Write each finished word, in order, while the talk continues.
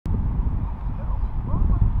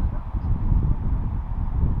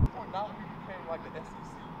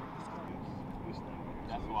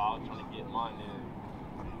mine is.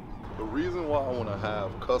 The reason why I want to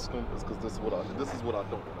have custom is because this is what I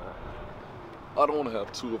don't want to have. I don't want to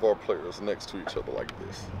have two of our players next to each other like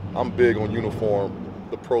this. I'm big on uniform.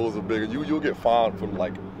 The pros are bigger. You'll get fined for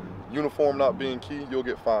like uniform not being key. You'll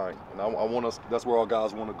get fined, and I want us. That's where our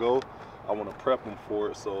guys want to go. I want to prep them for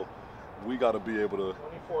it. So we got to be able to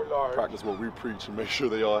practice what we preach and make sure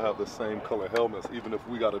they all have the same color helmets. Even if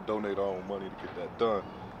we got to donate our own money to get that done,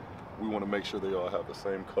 we want to make sure they all have the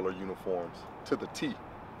same color uniforms to the T.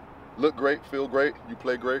 Look great, feel great, you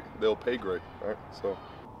play great, they'll pay great, right? So.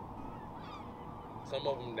 Some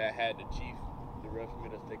of them that had the chief, the ref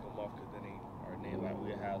made us take them off because then our name, like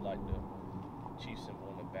we had like the chief symbol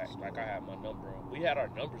on the back. Like I had my number on. We had our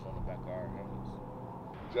numbers on the back of our helmets.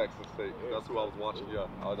 Jackson State, that's who I was watching, yeah.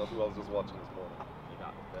 That's who I was just watching this morning. They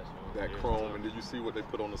got the best ones. That chrome, and did you see what they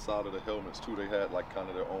put on the side of the helmets too? They had like kind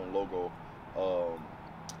of their own logo,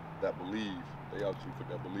 that Believe. They actually put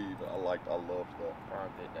that Believe. I loved that. Prime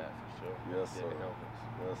did that for sure. Yes, sir. The helmets.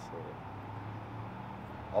 Yes, sir.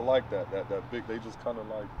 I like that big. They just kind of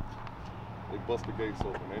like they bust the gates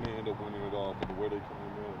open. They didn't end up winning it all, but the way they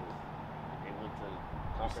came in, They went to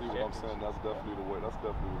you see what I'm saying? That's definitely the way. That's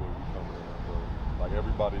definitely the way we coming in, bro. Like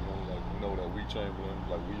everybody gonna like know that we Chamberlain,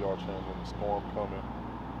 like we are Chamberlain. The storm coming.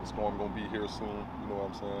 The storm gonna be here soon. You know what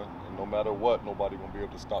I'm saying? And no matter what, nobody gonna be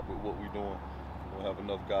able to stop with what we doing. We have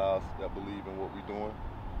enough guys that believe in what we're doing.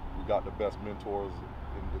 We got the best mentors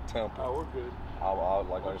in the Tampa. Oh, we're good.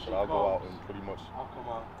 Like I said, I'll go out and pretty much. I'll come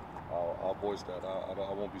out. I'll voice that.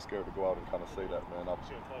 I won't be scared to go out and kind of say that, man. I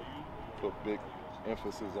put big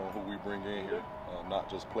emphasis on who we bring in here, not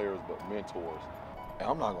just players but mentors. And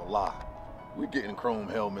I'm not gonna lie, we getting chrome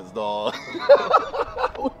helmets, dog. They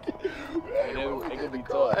gonna be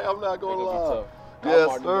tough. Hey, I'm not gonna lie.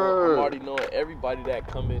 Yes, sir. I'm already knowing everybody that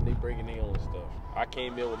come in, they bringing their own stuff. I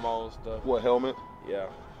came in with my own stuff. What, helmet? Yeah.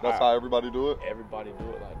 That's how everybody do it? Everybody do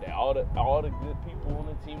it like that. All the good people on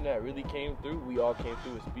the team that really came through, we all came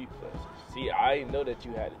through with speed classes. See, I didn't know that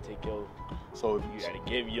you had to take you had to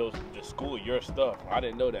give the school your stuff. I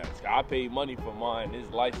didn't know that. I paid money for mine, this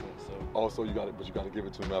license. So. Oh, so you got it, but you got to give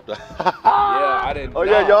it to them after. Yeah, I didn't. Oh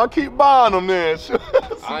yeah, y'all keep buying them then.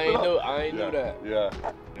 I ain't know that. Yeah.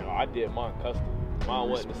 You know, I did mine custom. Mine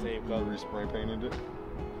wasn't the same color. You spray painted it?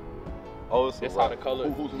 Oh, it's how the color.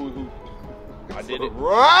 Who? I did it.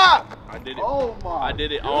 I did it. Oh my! I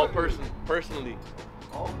did it all personally.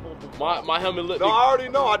 Oh. My helmet looked. No, I already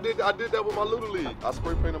know. I did that with my little league. I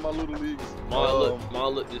spray painted my little leagues.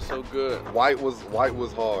 Mine looked just so good. White was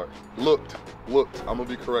hard. Looked. I'm gonna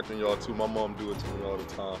be correcting y'all too. My mom do it to me all the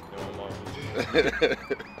time. Yeah, my mom.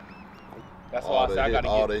 That's why I said I gotta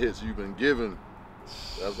all the hits you've been given.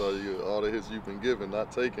 That's all the hits you've been given,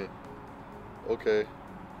 not taken. Okay.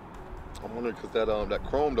 I'm wondering because that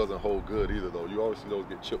chrome doesn't hold good either though. You always see those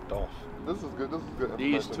get chipped off. This is good.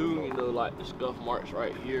 These two, you know, like the scuff marks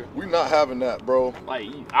right here. We not having that, bro. Like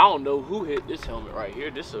I don't know who hit this helmet right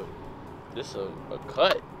here. This a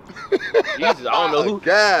cut. Jesus, I don't know who.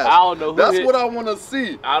 Gas. I don't know who. That's what I want to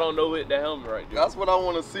see. I don't know who hit the helmet right there. That's what I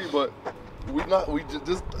want to see, but we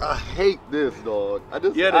just I hate this, dog. I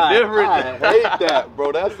difference. I hate that,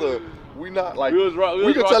 bro. We not like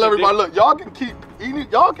we can tell everybody, look, y'all can keep eating.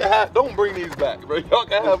 Y'all can have. Don't bring these back, bro. Y'all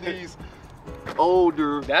can have these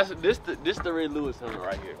older. This the Ray Lewis helmet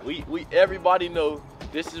right here. We everybody know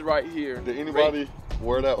this is right here. Did anybody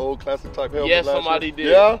wear that old classic type helmet? Yes, somebody did.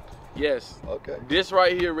 Yeah. Yes. Okay. This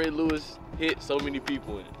right here, Ray Lewis hit so many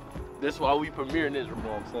people in it. That's why we premiering this. You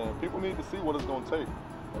know what I'm saying? People need to see what it's gonna take.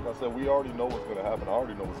 Like I said, we already know what's gonna happen. I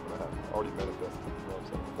already know what's gonna happen. I already manifested. You know what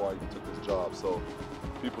I'm saying? Before I even took this job, so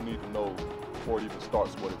people need to know before it even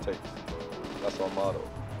starts what it takes. That's our motto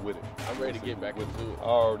with it. I'm ready to get back into it. I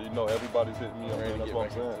already know. Everybody's hitting me up, man. That's what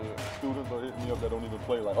I'm saying. Students are hitting me up that don't even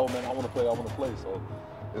play. Like, oh man, I want to play. So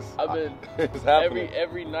it's happening.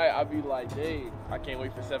 Every night I be like, Dave, I can't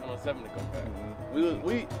wait for 7-on-7 to come back.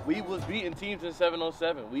 Mm-hmm. We was beating teams in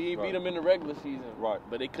 7-on-7. We ain't beat them in the regular season. Right.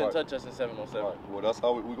 But they couldn't touch us in 7-on-7. Right. Well, that's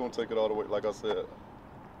how we're gonna take it all the way. Like I said,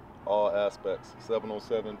 all aspects.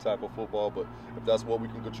 7-on-7 tackle football. But if that's what we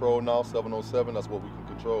can control now, 7-on-7, that's what we can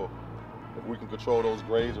control. If we can control those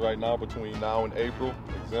grades right now between now and April,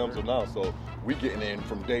 exams are now. So we getting in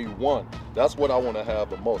from day one. That's what I want to have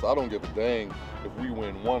the most. I don't give a dang if we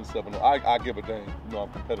win 1-7. I give a dang. You know,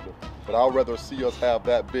 I'm competitive. But I'd rather see us have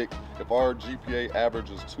that big. If our GPA average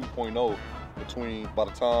is 2.0 by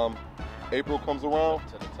the time April comes around,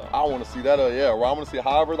 I want to see that. I want to see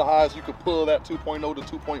however the highest you could pull that 2.0 to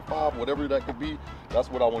 2.5, whatever that could be. That's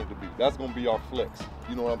what I want it to be. That's going to be our flex.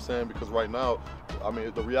 You know what I'm saying? Because right now, I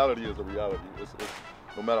mean, the reality is the reality.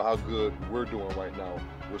 no matter how good we're doing right now,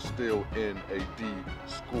 we're still in a D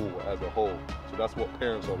school as a whole. So that's what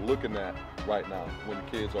parents are looking at right now when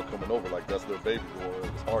the kids are coming over. Like, that's their baby, or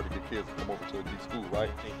it's hard to get kids to come over to a D school, right?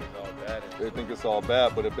 They think it's all bad. They think it's all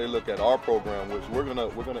bad, but if they look at our program, which we're gonna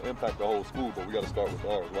impact the whole school, but we got to start with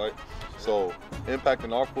ours, right? So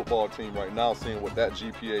impacting our football team right now, seeing what that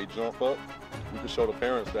GPA jump up, we can show the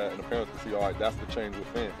parents that, and the parents can see, all right, that's the change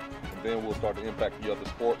within. And then we'll start to impact the other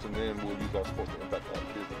sports, and then we'll use our sports to impact all the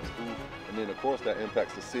kids in the school. And then of course that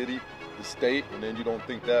impacts the city, the state, and then you don't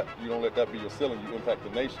let that be your ceiling, you impact the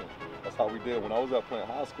nation. That's how we did. When I was at Plant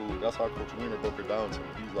High School, that's how Coach Wiener broke it down to me.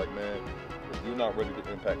 He's like, man, if you're not ready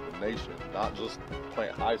to impact the nation, not just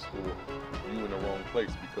Plant High School, you're in the wrong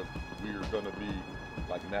place, because we're gonna be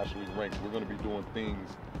like nationally ranked. We're gonna be doing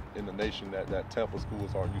things in the nation that Tampa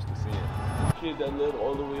schools aren't used to seeing. Kids that live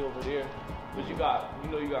all the way over there, but you got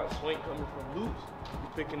Swank coming from Loops.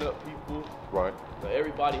 He's picking up people. Right. So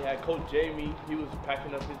everybody had Coach Jamie. He was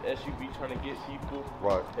packing up his SUV trying to get people.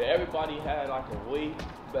 Right. And everybody had like a weight,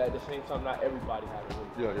 but at the same time, not everybody had a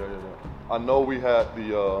weight. Yeah. I know we had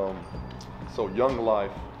the so Young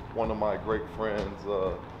Life. One of my great friends,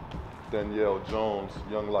 Danielle Jones,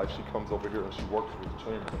 Young Life. She comes over here and she works with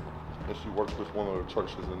Chamberlain, and she works with one of the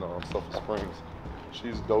churches in Sulphur Springs.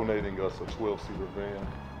 She's donating us a 12-seater van.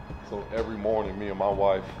 So every morning, me and my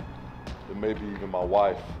wife, and maybe even my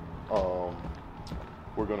wife,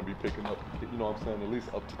 we're gonna be picking up, you know what I'm saying, at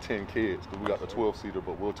least up to 10 kids. Cause we got the 12-seater,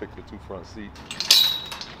 but we'll take the 2 front seats.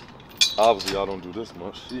 Obviously, I don't do this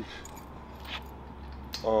much. Sheesh.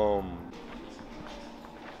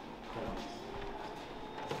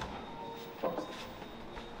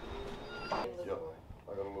 Yep,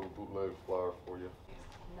 I got a little bootleg flyer for you.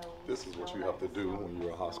 This is what you have to do when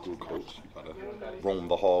you're a high school coach. You gotta roam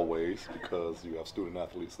the hallways, because you have student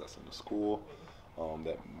athletes that's in the school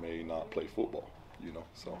that may not play football, you know,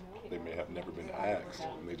 so they may have never been asked,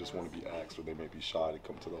 and they just want to be asked, or they may be shy to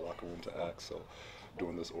come to the locker room to ask. So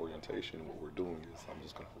during this orientation, what we're doing is I'm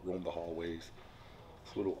just gonna roam the hallways.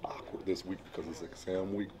 It's a little awkward this week because it's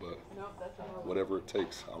exam week, but whatever it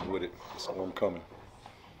takes, I'm with it. The storm coming.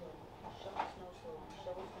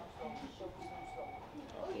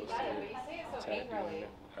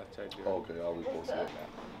 Okay, I'll repost that now.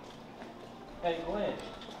 Hey Glenn,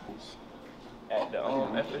 at the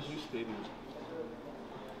FSU Stadium,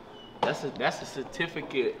 that's a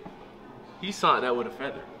certificate. He signed that with a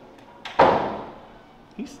feather.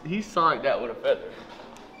 He signed that with a feather.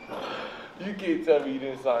 You can't tell me you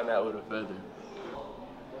didn't sign that with a feather.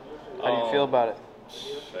 How do you feel about it?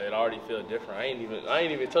 It already feels different. I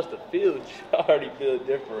ain't even touched the field. I already feel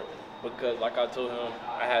different, because like I told him,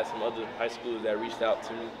 I had some other high schools that reached out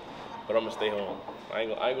to me, but I'm gonna stay home. I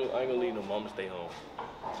ain't gonna leave them. I'm gonna stay home.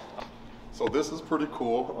 So this is pretty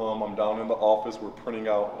cool. I'm down in the office. We're printing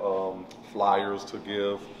out flyers to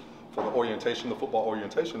give for the orientation, the football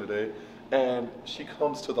orientation today. And she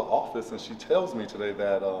comes to the office and she tells me today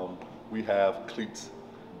that we have cleats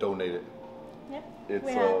donated. Yep.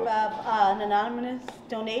 We have an anonymous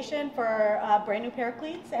donation for a brand new pair of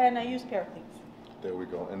cleats and a used pair of cleats. There we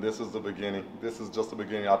go. And this is the beginning. This is just the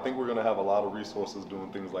beginning. I think we're going to have a lot of resources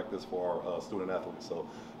doing things like this for our student athletes. So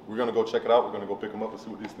we're going to go check it out. We're going to go pick them up and see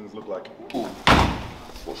what these things look like. Ooh.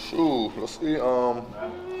 Well, shoot. Let's see. We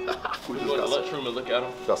go to the lunchroom and look at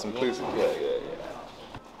them. Got some cleats. Yeah.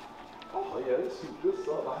 Oh yeah, this I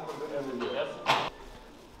haven't been in yet.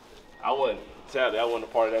 Sadly, I wasn't a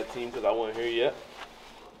part of that team because I wasn't here yet.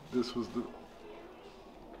 This was the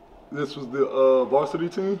varsity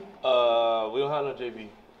team? We don't have no JV.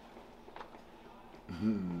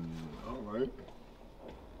 All right.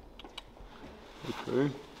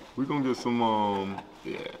 Okay. We're gonna get some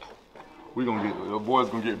the boys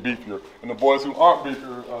gonna get beefier. And the boys who aren't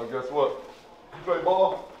beefier, guess what? You play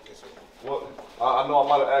ball? Yes, sir. What? I know I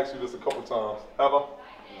might have asked you this a couple times. Have I?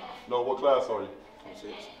 No, what class are you?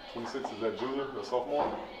 26. 26, is that junior or sophomore?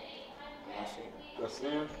 I'm not senior. That's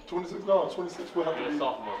in 26. No, 26 will have to be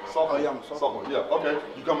Sophomore. Sophomore. Oh, yeah, I'm a sophomore. Yeah. Okay.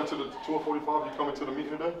 You coming to the 12:45? You coming to the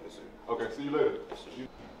meeting today? Yes, sir. Okay. See you later. Yes, sir.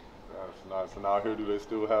 That's nice. And out here, do they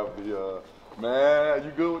still have the? Man,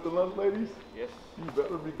 you good with the lunch ladies? Yes. You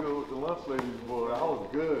better be good with the lunch ladies, boy. I was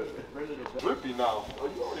good. Flippy now. Oh,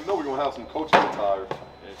 you already know we're gonna have some coaching attire.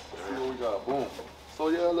 Yes, See what we got. Boom. So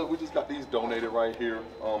yeah, look, we just got these donated right here.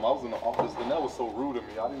 I was in the office, and that was so rude of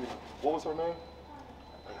me. I didn't even. What was her name?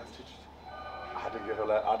 I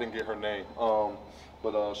didn't get her name.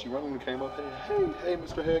 But she randomly came up. Hey,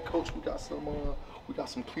 Mr. Head Coach, we got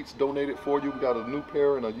some cleats donated for you. We got a new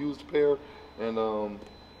pair and a used pair, and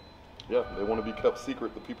yeah, they want to be kept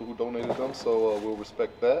secret, the people who donated them. So we'll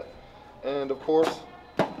respect that. And of course,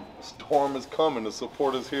 storm is coming. The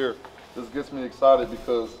support is here. This gets me excited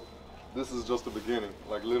because this is just the beginning.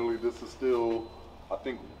 Like literally, this is still, I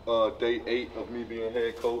think, day 8 of me being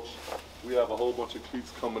head coach. We have a whole bunch of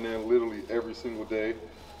kids coming in literally every single day.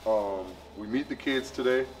 We meet the kids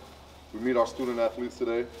today. We meet our student athletes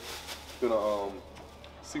today. Gonna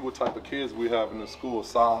see what type of kids we have in the school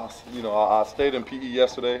size. You know, I stayed in PE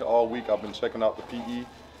yesterday all week. I've been checking out the PE,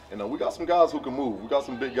 and we got some guys who can move. We got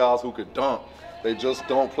some big guys who could dunk. They just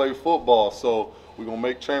don't play football. So we're gonna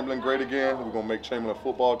make Chamberlain great again. We're gonna make Chamberlain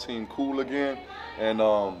football team cool again, and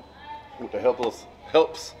with the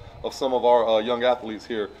helps of some of our young athletes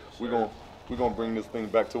here, we're gonna bring this thing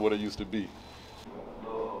back to what it used to be.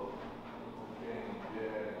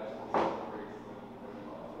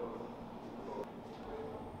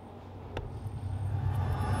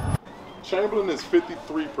 Chamberlain is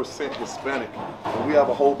 53% Hispanic, and we have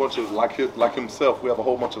a whole bunch of, like himself, we have a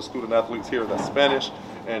whole bunch of student athletes here that's Spanish,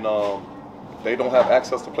 and they don't have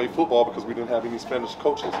access to play football because we didn't have any Spanish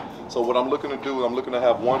coaches. So what I'm looking to do, I'm looking to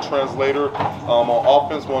have one translator on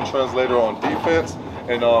offense, one translator on defense,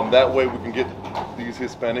 and that way we can get these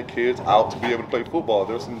Hispanic kids out to be able to play football.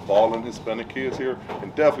 There's some balling Hispanic kids here,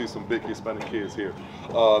 and definitely some big Hispanic kids here.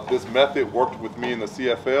 This method worked with me in the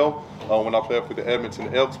CFL. When I played for the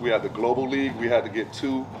Edmonton Elks, we had the Global League. We had to get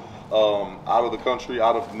 2 out of the country,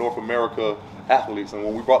 out of North America athletes. And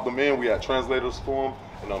when we brought them in, we had translators for them,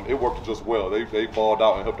 and it worked just well. They balled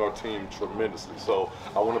out and helped our team tremendously. So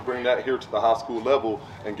I want to bring that here to the high school level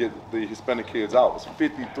and get the Hispanic kids out. It's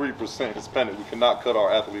 53% Hispanic. We cannot cut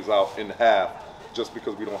our athletes out in half just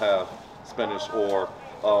because we don't have Spanish or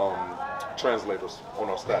translators on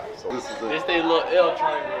our staff. So this is This they little L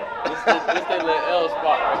triangle. This they little L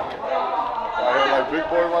spot right here. Right here, like big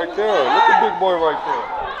boy right there. Look at big boy right there.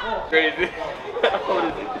 Crazy. What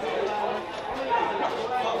is it?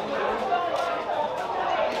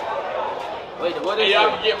 Wait, what is Hey,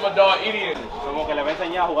 y'all can get my dog Edie in it. Como que le va a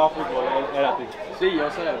enseñar a jugar fútbol, él a ti. Sí, yo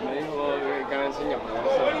sé, me dijo que me enseñó.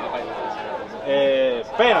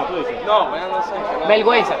 Pena, tú dices. No, pena no sé.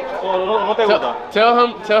 Vergüenza. ¿No te gusta?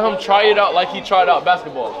 Tell him try it out like he tried out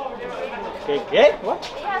basketball. ¿Qué? What?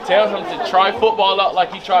 Tell him to try football out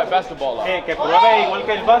like he tried basketball out. Que pruebe igual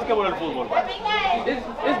que el básquetbol o el fútbol.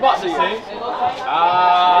 It's about the same. ¿Qué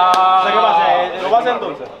pasa? ¿Lo va a hacer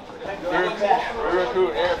entonces? We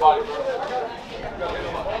recruit everybody.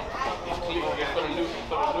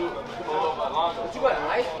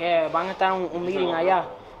 Que van a estar un meeting allá,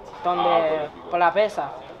 donde por la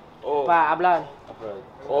pesa, para hablar.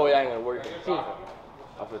 Oh, yeah, I ain't gonna work. Sí.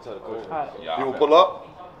 I'm gonna tell the coach. You will pull up?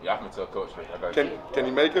 Yeah, I can tell coach. I got Can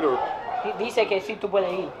he make it or? Dice que sí tú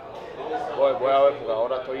puedes ir. Voy a ver porque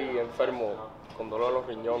ahora estoy enfermo con dolor en los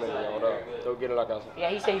riñones y ahora tengo que ir a la casa. Yeah,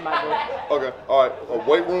 he said he might go. Okay, all right.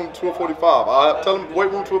 Weight room 245. Tell him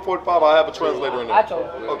weight room 245. I have a translator in there. I told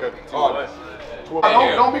him. Okay. All right.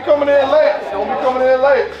 Don't be coming in late. Don't be coming in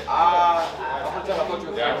late. I'm gonna tell my coach.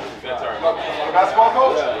 That's all right. The basketball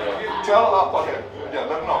coach? Tell okay. Yeah,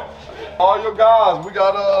 let him know. Call your guys. We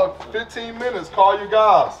got 15 minutes. Call your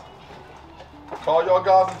guys. Call your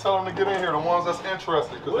guys and tell them to get in here. The ones that's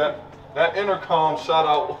interested, because that intercom shout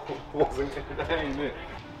out wasn't. That ain't it.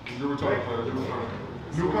 You're returning player. You're returning.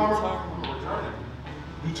 Newcomer.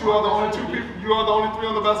 You two are the only 2 people. You are the only 3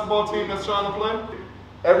 on the basketball team that's trying to play.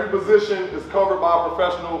 Every position is covered by a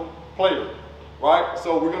professional player, right?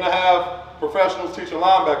 So we're gonna have professionals teaching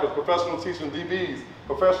linebackers, professionals teaching DBs,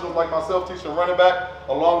 professionals like myself teaching running back,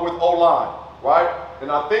 along with O-line, right?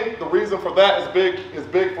 And I think the reason for that is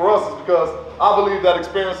big for us is because I believe that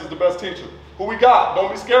experience is the best teacher. Who we got?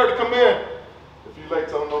 Don't be scared to come in. If you're late,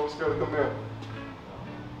 tell them don't be scared to come in.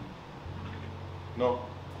 No?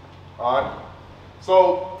 All right.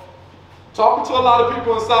 So, talking to a lot of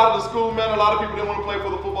people inside of the school, man, a lot of people didn't want to play for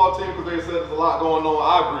the football team because they said there's a lot going on.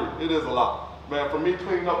 I agree, it is a lot. Man, for me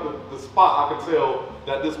cleaning up the spot, I could tell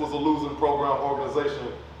that this was a losing program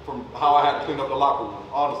organization from how I had to clean up the locker room,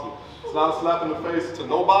 honestly. It's not a slap in the face to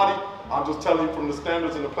nobody. I'm just telling you from the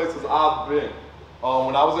standards and the places I've been.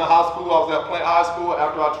 When I was in high school, I was at Plant High School.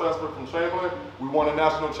 After I transferred from Chamberlain, we won a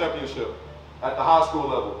national championship at the high school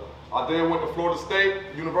level. I then went to Florida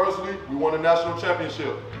State University. We won a national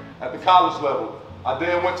championship at the college level. I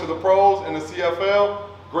then went to the pros in the CFL,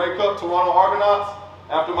 Grey Cup, Toronto Argonauts.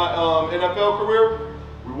 After my NFL career,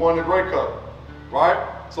 we won the Grey Cup, right?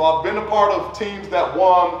 So I've been a part of teams that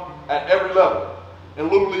won at every level. In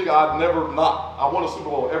Little League, I've never not. I won a Super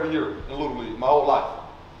Bowl every year in Little League, my whole life.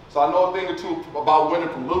 So I know a thing or two about winning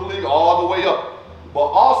from Little League all the way up. But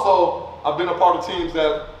also, I've been a part of teams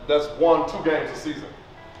that's won 2 games a season.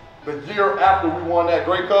 The year after we won that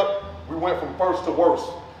Grey Cup, we went from first to worst.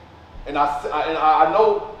 And I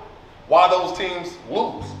know why those teams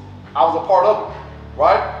lose. I was a part of it,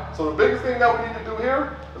 right? So the biggest thing that we need to do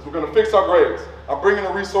here is we're gonna fix our grades. I'm bringing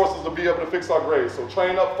the resources to be able to fix our grades. So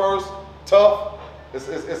train up first, tough. It's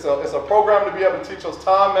a program to be able to teach us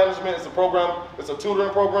time management. It's a program, it's a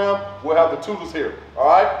tutoring program. We'll have the tutors here, all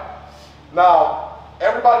right? Now,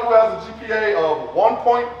 everybody who has a GPA of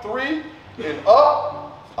 1.3 and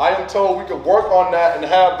up, I am told we could work on that and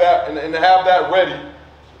have that and have that ready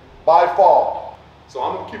by fall. So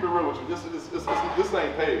I'm gonna keep it real with you. This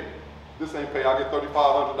ain't paid. This ain't paid. I get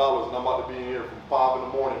 $3,500 and I'm about to be in here from 5 in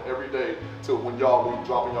the morning every day till when y'all leave,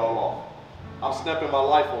 dropping y'all off. I'm snapping my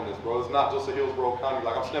life on this, bro. It's not just a Hillsborough County.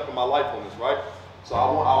 Like, I'm snapping my life on this, right? So I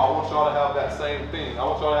want y'all to have that same thing. I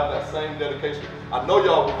want y'all to have that same dedication. I know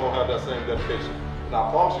y'all are gonna have that same dedication. And I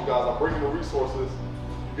promise you guys, I'm bringing the resources.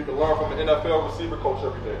 You get to learn from an NFL receiver coach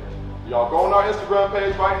every day. Y'all go on our Instagram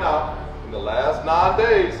page right now. In the last 9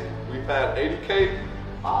 days, we've had 80K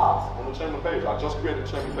odds on the Chamberlain page. I just created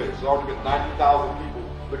the Chamberlain page. There's already been 90,000 people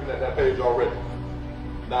looking at that page already.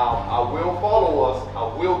 Now, I will follow us. I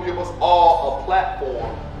will give us all a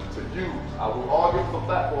platform to use. I will all give us a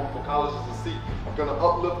platform for colleges to see. I'm gonna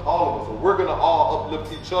uplift all of us, and we're gonna all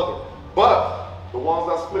uplift each other. But the ones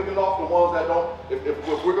that's flicking off, the ones that don't,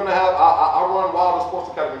 if we're gonna have, I run Wilder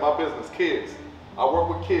Sports Academy, my business, kids. I work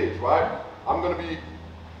with kids, right? I'm gonna be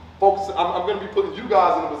focusing, I'm gonna be putting you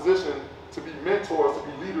guys in a position to be mentors, to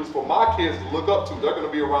be leaders for my kids to look up to. They're gonna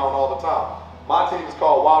be around all the time. My team is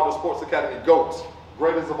called Wilder Sports Academy GOATs.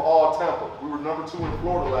 Greatest of all Tampa. We were #2 in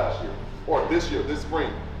Florida last year, or this year, this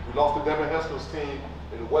spring. We lost to Devin Hester's team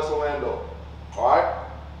in West Orlando, all right?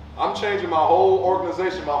 I'm changing my whole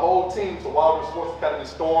organization, my whole team to Wilder Sports Academy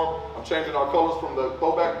Storm. I'm changing our colors from the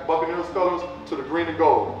throwback Buccaneers colors to the green and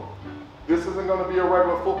gold. This isn't gonna be a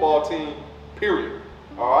regular football team, period,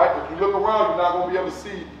 all right? If you look around, you're not gonna be able to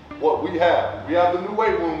see what we have. We have the new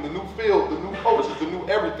weight room, the new field, the new coaches, the new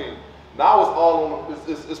everything. Now it's all on,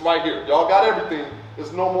 it's right here. Y'all got everything.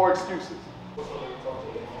 There's no more excuses.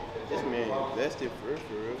 This man invested for real.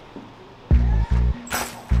 For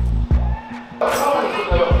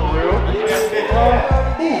real?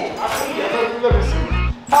 Let me see.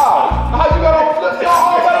 How you got on flip? Y'all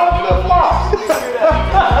all got on flip flops.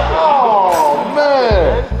 Oh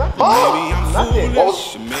man. Huh?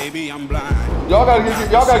 Maybe I'm blind. Y'all gotta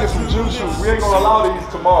get some Jew shoes. We ain't gonna allow these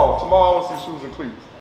tomorrow. Tomorrow I wanna see shoes and cleats.